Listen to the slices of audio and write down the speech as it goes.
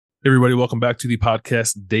Everybody, welcome back to the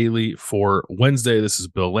podcast daily for Wednesday. This is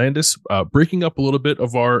Bill Landis, breaking up a little bit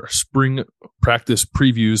of our spring practice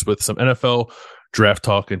previews with some NFL draft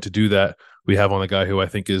talk. And to do that, we have on the guy who I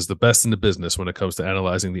think is the best in the business when it comes to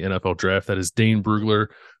analyzing the NFL draft. That is Dane Brugler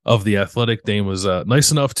of The Athletic. Dane was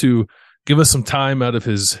nice enough to give us some time out of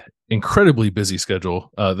his incredibly busy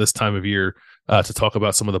schedule this time of year to talk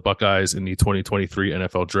about some of the Buckeyes in the 2023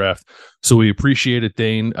 NFL draft. So we appreciate it,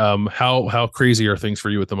 Dane. How crazy are things for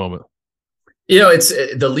you at the moment? It's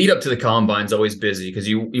the lead up to the combine is always busy because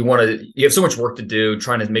you have so much work to do,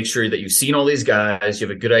 trying to make sure that you've seen all these guys, you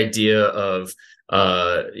have a good idea of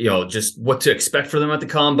just what to expect for them at the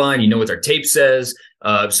combine. You know what their tape says,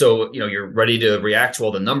 so you're ready to react to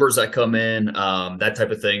all the numbers that come in, that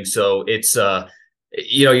type of thing. So it's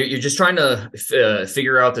you're just trying to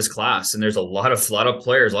figure out this class, and there's a lot of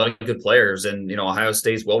players, a lot of good players, and Ohio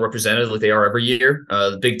State's well represented like they are every year.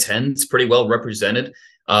 The Big Ten's pretty well represented.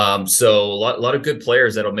 So a lot of good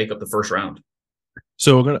players that'll make up the first round.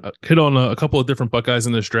 So we're going to hit on a couple of different Buckeyes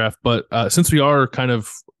in this draft, but since we are kind of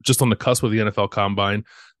just on the cusp of the NFL Combine,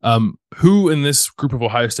 who in this group of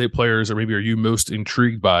Ohio State players, or maybe are you most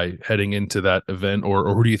intrigued by heading into that event,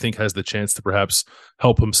 or who do you think has the chance to perhaps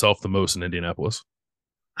help himself the most in Indianapolis?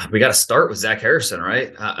 We got to start with Zach Harrison,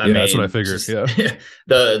 right? I mean, that's what I figured.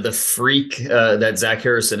 The freak that Zach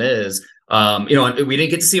Harrison is. We didn't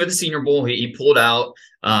get to see him at the Senior Bowl. He pulled out.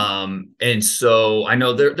 And so I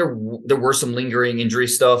know there were some lingering injury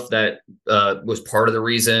stuff that was part of the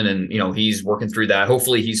reason. And, he's working through that.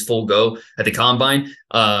 Hopefully he's full go at the combine,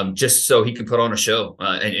 just so he can put on a show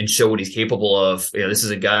and show what he's capable of. This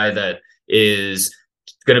is a guy that is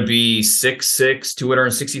going to be 6'6",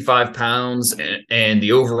 265 pounds, and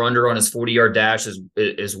the over-under on his 40-yard dash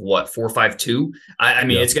is what, 4.52? I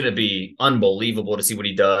mean, It's going to be unbelievable to see what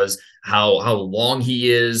he does, how long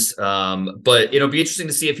he is. But it'll be interesting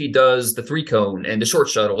to see if he does the 3-cone and the short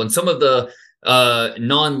shuttle and some of the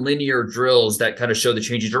non-linear drills that kind of show the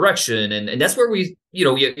change of direction. And that's where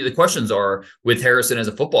the questions are with Harrison as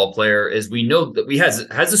a football player, is we know that he has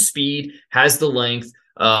the speed, has the length.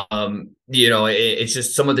 It's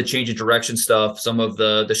just some of the change of direction stuff, some of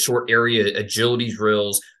the short area agility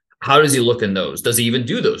drills. How does he look in those? Does he even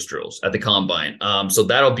do those drills at the combine? So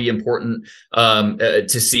that'll be important to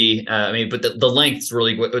see. But the length is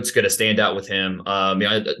really what's going to stand out with him.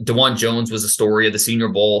 DeJuan Jones was a story of the Senior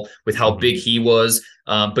Bowl with how big he was.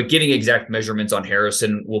 But getting exact measurements on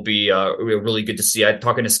Harrison will be really good to see. I'm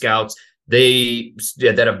talking to scouts.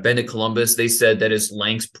 That have been to Columbus. They said that his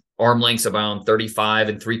arm length's around 35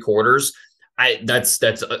 3/4. That's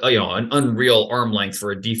an unreal arm length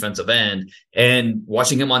for a defensive end. And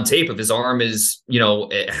watching him on tape, if his arm is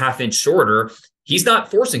a half inch shorter, he's not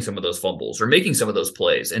forcing some of those fumbles or making some of those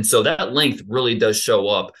plays. And so that length really does show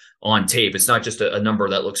up on tape. It's not just a number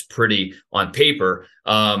that looks pretty on paper.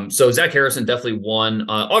 So Zach Harrison definitely won.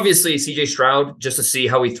 Obviously, CJ Stroud, just to see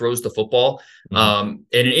how he throws the football. And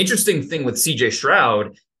an interesting thing with CJ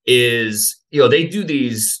Stroud is, they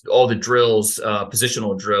do all the drills,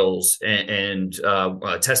 positional drills and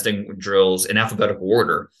testing drills in alphabetical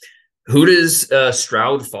order. Who does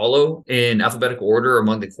Stroud follow in alphabetical order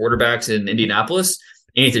among the quarterbacks in Indianapolis?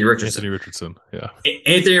 Anthony Richardson. Yeah.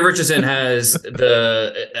 Anthony Richardson has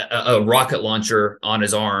a rocket launcher on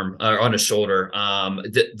his arm, or on his shoulder.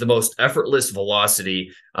 The most effortless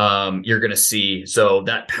velocity you're going to see. So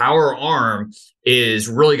that power arm is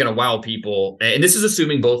really going to wow people. And this is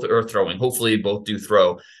assuming both are throwing. Hopefully both do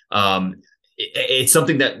throw. It's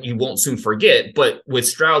something that you won't soon forget. But with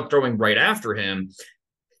Stroud throwing right after him,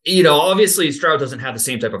 obviously Stroud doesn't have the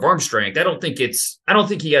same type of arm strength. I don't think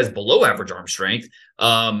he has below average arm strength.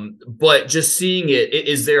 But just seeing it,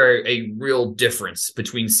 is there a real difference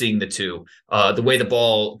between seeing the two? The way the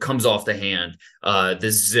ball comes off the hand, the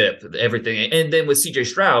zip, everything. And then with CJ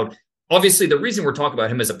Stroud, obviously the reason we're talking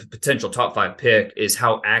about him as a potential top 5 pick is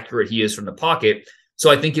how accurate he is from the pocket. So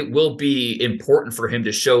I think it will be important for him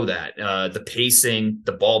to show that the pacing,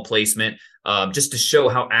 the ball placement, just to show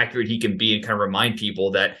how accurate he can be and kind of remind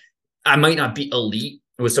people that I might not be elite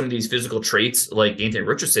with some of these physical traits like Anthony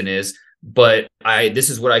Richardson is, but this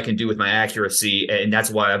is what I can do with my accuracy, and that's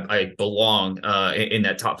why I belong in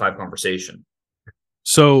that top 5 conversation.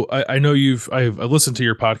 So I know I've listened to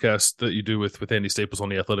your podcast that you do with Andy Staples on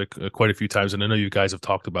The Athletic quite a few times, and I know you guys have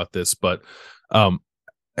talked about this, but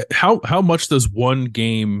how much does one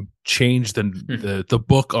game change the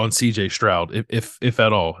book on CJ Stroud, if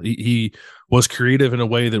at all? He was creative in a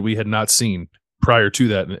way that we had not seen prior to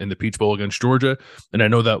that in the Peach Bowl against Georgia, and I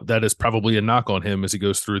know that is probably a knock on him as he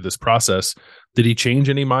goes through this process. Did he change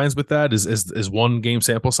any minds with that? Is one game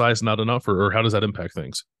sample size not enough, or how does that impact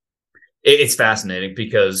things? It's fascinating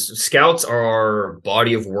because scouts are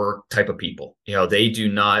body of work type of people. They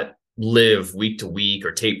do not live week to week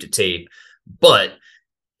or tape to tape. But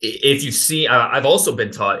if you see, I've also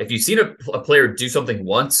been taught, if you've seen a player do something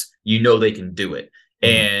once, they can do it.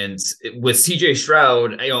 And with CJ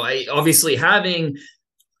Stroud, obviously having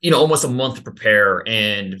almost a month to prepare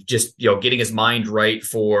and just, getting his mind right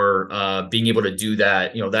for being able to do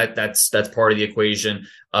that, that's part of the equation.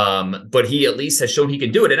 But he at least has shown he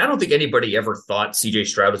can do it. And I don't think anybody ever thought CJ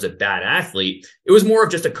Stroud was a bad athlete. It was more of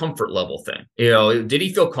just a comfort level thing. Did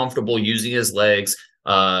he feel comfortable using his legs,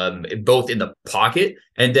 both in the pocket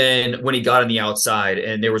and then when he got on the outside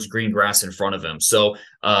and there was green grass in front of him? So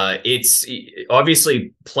it's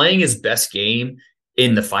obviously playing his best game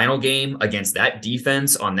in the final game against that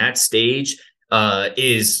defense on that stage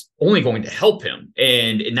is only going to help him.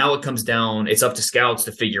 And now it comes down, it's up to scouts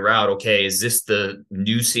to figure out, okay, is this the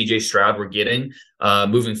new CJ Stroud we're getting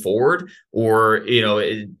moving forward? Or,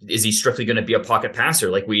 is he strictly going to be a pocket passer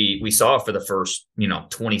like we saw for the first,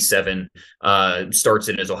 27 starts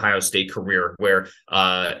in his Ohio State career, where,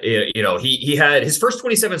 he had his first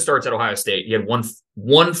 27 starts at Ohio State. He had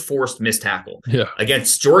one forced missed tackle.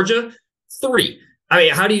 Against Georgia, 3. I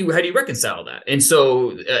mean, how do you reconcile that? And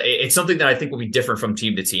so it's something that I think will be different from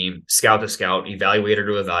team to team, scout to scout, evaluator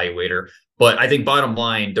to evaluator. But I think bottom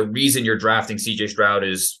line, the reason you're drafting CJ Stroud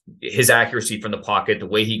is his accuracy from the pocket, the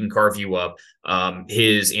way he can carve you up,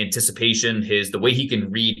 his anticipation, the way he can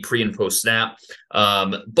read pre and post snap.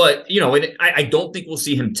 But I don't think we'll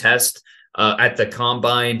see him test at the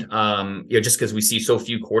combine, just because we see so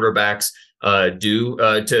few quarterbacks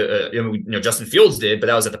Justin Fields did, but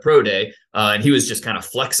that was at the pro day, and he was just kind of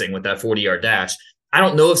flexing with that 40-yard dash. I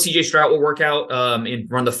don't know if CJ Stroud will work out and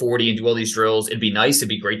run the 40 and do all these drills. It'd be nice. It'd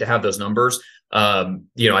be great to have those numbers. I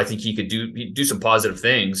think he could do some positive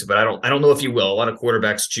things, but I don't know if he will. A lot of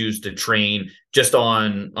quarterbacks choose to train just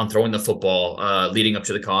on throwing the football leading up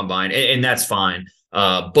to the combine, and that's fine.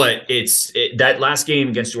 But that last game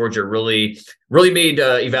against Georgia really made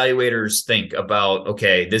evaluators think about,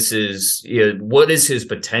 okay, this is what is his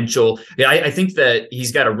potential. I think that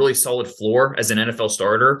he's got a really solid floor as an NFL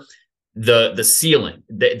starter. The ceiling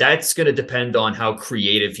that's going to depend on how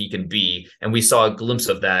creative he can be, and we saw a glimpse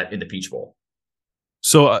of that in the Peach Bowl.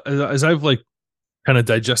 So as I've kind of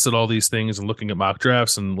digested all these things and looking at mock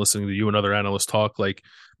drafts and listening to you and other analysts talk,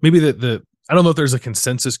 maybe I don't know if there's a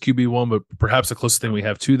consensus QB1, but perhaps the closest thing we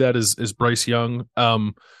have to that is Bryce Young.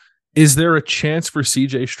 Is there a chance for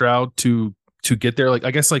CJ Stroud to get there?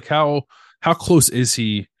 I guess how close is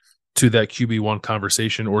he to that QB1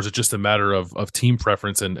 conversation, or is it just a matter of team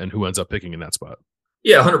preference and who ends up picking in that spot?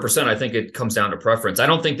 Yeah, 100%. I think it comes down to preference. I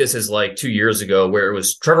don't think this is like 2 years ago where it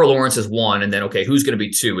was Trevor Lawrence is 1, and then, okay, who's going to be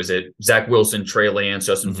 2? Is it Zach Wilson, Trey Lance,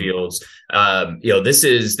 Justin Fields? This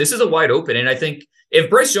is a wide open. And I think if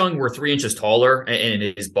Bryce Young were 3 inches taller and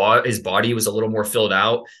his body was a little more filled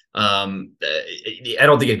out, I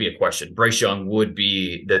don't think it'd be a question. Bryce Young would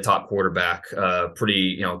be the top quarterback,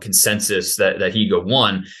 pretty consensus that he'd go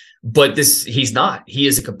 1. But he's not. He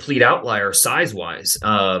is a complete outlier size-wise.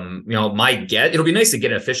 My guess, it'll be nice to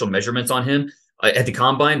get official measurements on him at the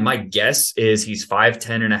combine. My guess is he's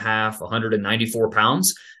 5'10 and a half, 194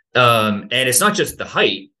 pounds. And it's not just the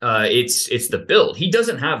height, it's the build. He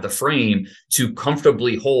doesn't have the frame to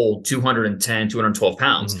comfortably hold 210, 212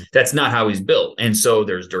 pounds. That's not how he's built. And so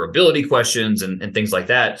there's durability questions and things like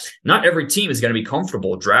that. Not every team is going to be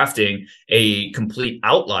comfortable drafting a complete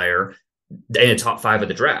outlier in the top 5 of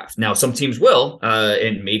the draft. Now, some teams will,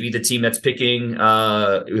 and maybe the team that's picking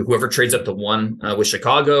whoever trades up to 1 with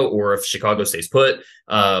Chicago, or if Chicago stays put,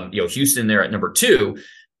 Houston there at number 2.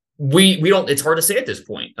 We don't. It's hard to say at this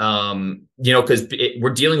point, because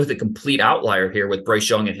we're dealing with a complete outlier here with Bryce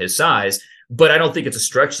Young and his size. But I don't think it's a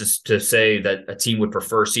stretch to say that a team would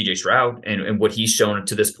prefer CJ Stroud and what he's shown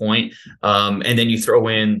to this point. And then you throw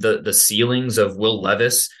in the ceilings of Will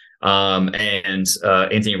Levis and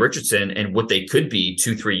Anthony Richardson and what they could be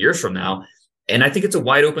 2-3 years from now. And I think it's a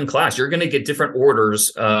wide open class. You're going to get different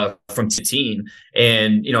orders from team,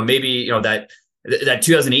 and maybe that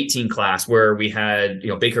 2018 class where we had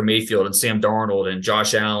Baker Mayfield and Sam Darnold and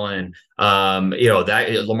Josh Allen,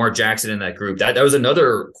 that Lamar Jackson in that group. That was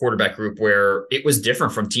another quarterback group where it was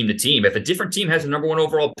different from team to team. If a different team has a number 1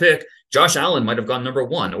 overall pick, Josh Allen might have gone number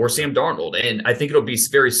 1, or Sam Darnold, and I think it'll be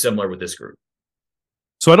very similar with this group.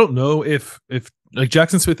 So I don't know if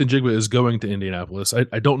Jaxon Smith-Njigba is going to Indianapolis.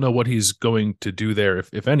 I don't know what he's going to do there,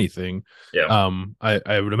 if anything. Yeah.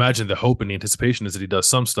 I would imagine the hope and the anticipation is that he does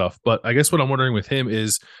some stuff. But I guess what I'm wondering with him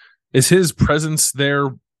is his presence there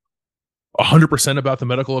 100% about the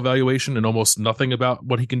medical evaluation and almost nothing about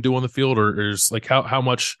what he can do on the field, or is like how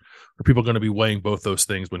much are people going to be weighing both those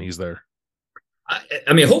things when he's there?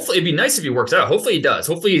 I mean, hopefully it'd be nice if he works out. Hopefully he does.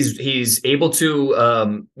 Hopefully he's able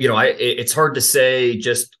to. It's hard to say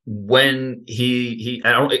just when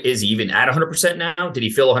I don't. Is he even at 100% now? Did he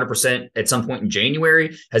feel 100% at some point in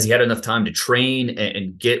January? Has he had enough time to train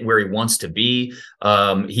and get where he wants to be?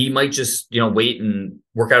 He might just wait and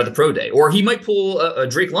work out at the pro day, or he might pull a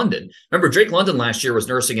Drake London. Remember, Drake London last year was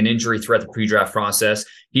nursing an injury throughout the pre-draft process.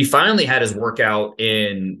 He finally had his workout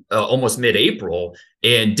in almost mid-April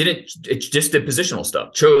and just did positional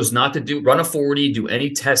stuff. Chose not to run a 40, do any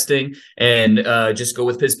testing, and just go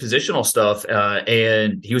with his positional stuff.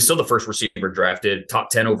 And he was still the first receiver drafted, top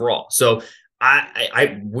 10 overall. So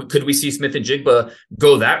could we see Smith-Njigba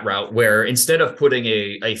go that route where instead of putting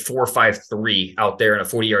a 4.53 out there in a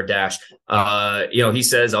 40-yard dash, he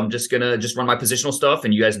says, I'm just going to run my positional stuff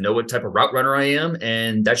and you guys know what type of route runner I am.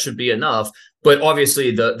 And that should be enough. But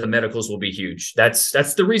obviously the medicals will be huge. That's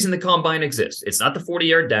the reason the combine exists. It's not the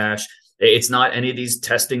 40-yard dash. It's not any of these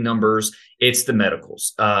testing numbers. It's the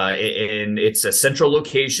medicals. And it's a central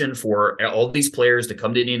location for all these players to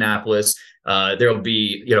come to Indianapolis. There'll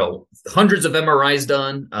be, hundreds of MRIs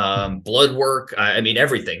done, blood work. I mean,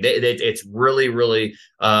 everything. It's really, really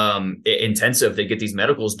intensive to get these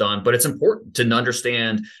medicals done. But it's important to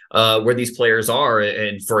understand where these players are.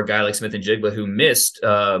 And for a guy like Smith-Njigba who missed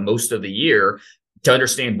most of the year, to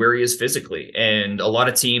understand where he is physically. And a lot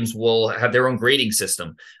of teams will have their own grading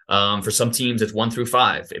system. For some teams, it's 1 through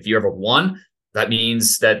 5. If you have a 1, that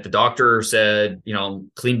means that the doctor said,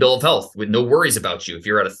 clean bill of health with no worries about you. If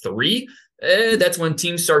you're at a 3, that's when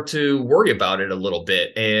teams start to worry about it a little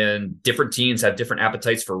bit. And different teams have different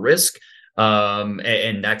appetites for risk.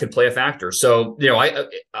 And that could play a factor. So,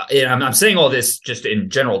 I'm saying all this just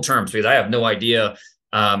in general terms because I have no idea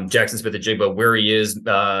Jaxon Smith-Njigba where he is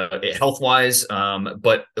health-wise,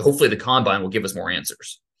 but hopefully the combine will give us more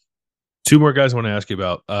answers. 2 more guys I want to ask you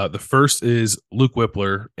about. The first is Luke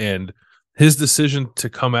Whippler, and his decision to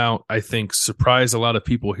come out, I think, surprised a lot of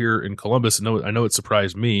people here in Columbus. I know it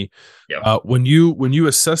surprised me. Yeah. When you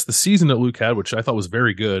assess the season that Luke had, which I thought was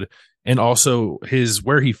very good, and also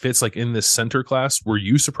where he fits like in this center class, were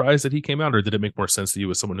you surprised that he came out, or did it make more sense to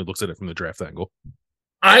you as someone who looks at it from the draft angle?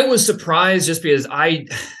 I was surprised just because I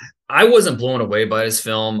wasn't blown away by his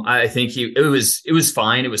film. I think it was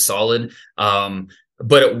fine. It was solid.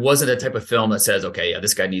 But it wasn't a type of film that says, okay, yeah,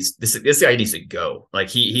 this guy needs to go. Like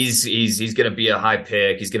he's going to be a high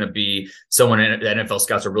pick. He's going to be someone that NFL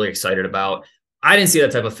scouts are really excited about. I didn't see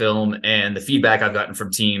that type of film, and the feedback I've gotten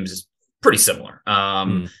from teams is pretty similar.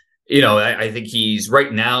 I think he's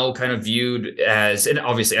right now kind of viewed as, and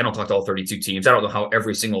obviously I don't talk to all 32 teams. I don't know how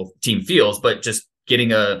every single team feels, but just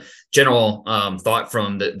getting a general thought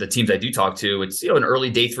from the teams I do talk to, it's, an early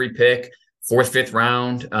day 3 pick, 4th, 5th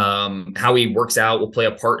round. How he works out will play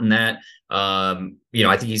a part in that. I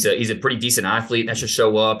think he's a pretty decent athlete. That should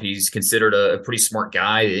show up. He's considered a pretty smart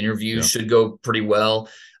guy. The interviews should go pretty well.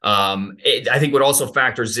 I think what also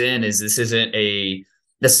factors in is this isn't a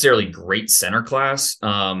necessarily great center class.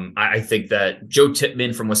 I think that Joe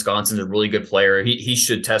Tippmann from Wisconsin is a really good player. He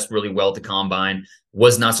should test really well at the combine.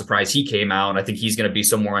 Was not surprised he came out. I think he's going to be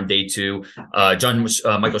somewhere on day 2.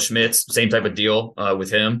 Michael Schmitz, same type of deal with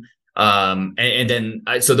him.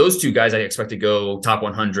 So those 2 guys I expect to go top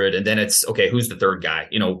 100. And then it's, okay, who's the third guy?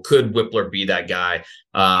 Could Whippler be that guy?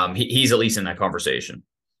 He's at least in that conversation.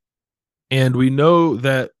 And we know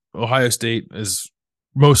that Ohio State is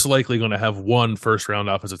most likely going to have 1 first-round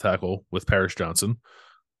offensive tackle with Paris Johnson.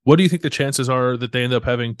 What do you think the chances are that they end up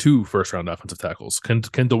having 2 first-round offensive tackles? Can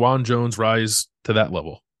DeJuan Jones rise to that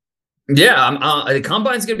level? Yeah, the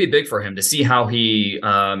combine's going to be big for him to see how he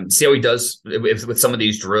does with some of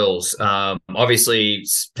these drills. Obviously,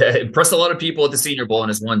 impressed a lot of people at the Senior Bowl in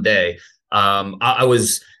his one day. I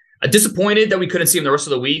was disappointed that we couldn't see him the rest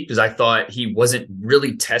of the week because I thought he wasn't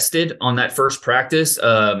really tested on that first practice.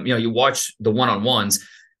 You watch the one-on-ones.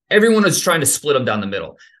 Everyone was trying to split him down the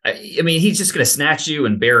middle. I mean, he's just going to snatch you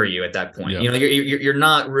and bury you at that point. Yeah. You're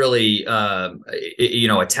not really,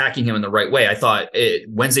 attacking him in the right way. I thought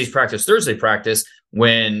Wednesday's practice, Thursday practice,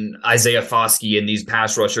 when Isaiah Foskey and these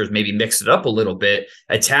pass rushers maybe mixed it up a little bit,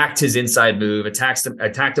 attacked his inside move,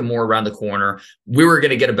 attacked him more around the corner. We were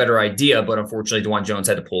going to get a better idea, but unfortunately, DeJuan Jones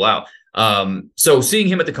had to pull out. So seeing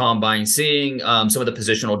him at the combine, seeing some of the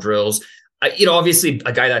positional drills, obviously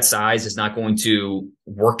a guy that size is not going to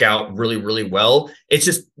work out really, really well. It's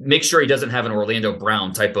just make sure he doesn't have an Orlando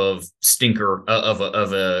Brown type of stinker of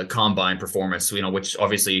a combine performance, which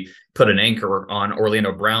obviously put an anchor on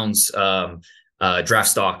Orlando Brown's draft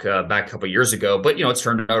stock back a couple of years ago. But it's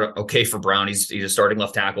turned out okay for Brown. He's a starting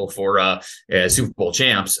left tackle for Super Bowl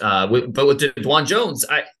champs. But with DeJuan Jones,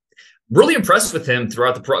 I really impressed with him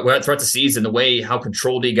throughout the season. The way how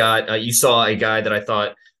controlled he got. You saw a guy that I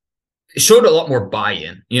thought showed a lot more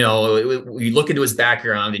buy-in. You look into his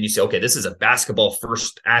background and you say, okay, this is a basketball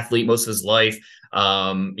first athlete most of his life.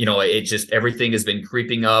 It just everything has been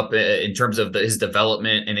creeping up in terms of his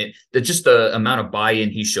development, and just the amount of buy-in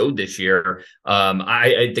he showed this year.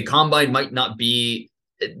 The combine might not be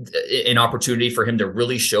an opportunity for him to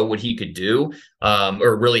really show what he could do,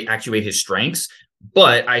 or really actuate his strengths.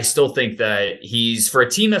 But I still think that he's, for a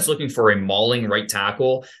team that's looking for a mauling right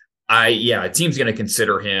tackle, a team's going to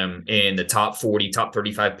consider him in the top 40, top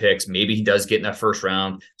 35 picks. Maybe he does get in that first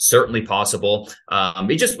round. Certainly possible.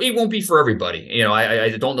 It won't be for everybody.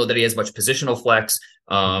 I don't know that he has much positional flex.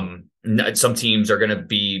 Some teams are going to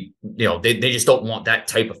be, they just don't want that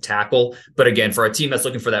type of tackle. But again, for a team that's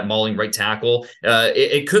looking for that mauling right tackle,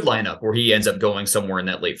 it could line up where he ends up going somewhere in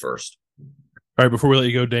that late first. All right, before we let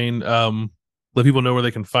you go, Dane, let people know where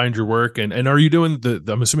they can find your work. And are you doing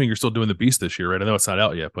I'm assuming you're still doing the Beast this year, right? I know it's not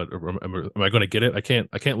out yet, but am I going to get it? I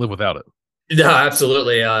can't live without it. No,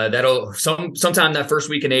 absolutely. That'll sometime that first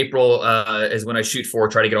week in April is when I shoot for,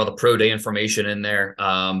 try to get all the pro day information in there.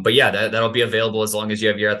 But yeah, that'll be available as long as you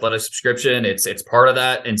have your athletic subscription. It's part of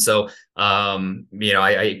that. And so,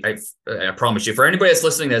 I promise you, for anybody that's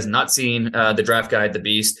listening that has not seen the draft guide, The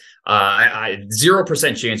Beast,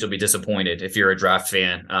 0% chance you'll be disappointed if you're a draft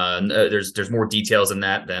fan. There's more details in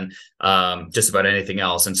that than just about anything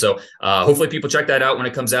else. And so hopefully people check that out when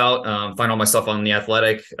it comes out. Find all my stuff on The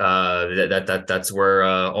Athletic. That's where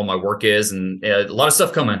all my work is, and a lot of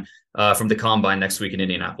stuff coming from the combine next week in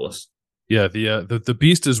Indianapolis. Yeah, the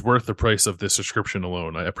Beast is worth the price of this subscription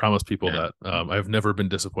alone. I promise people that. I've never been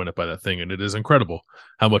disappointed by that thing, and it is incredible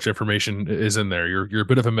how much information is in there. You're a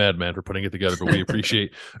bit of a madman for putting it together, but we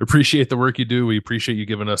appreciate the work you do. We appreciate you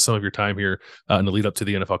giving us some of your time here in the lead up to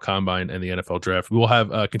the NFL Combine and the NFL Draft. We will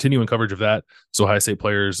have continuing coverage of that, so Ohio State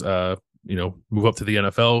players move up to the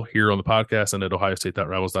NFL here on the podcast and at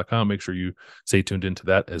ohiostate.rivals.com. Make sure you stay tuned into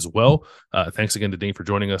that as well. Thanks again to Dane for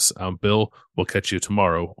joining us. Bill, we'll catch you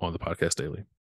tomorrow on the Podcast Daily.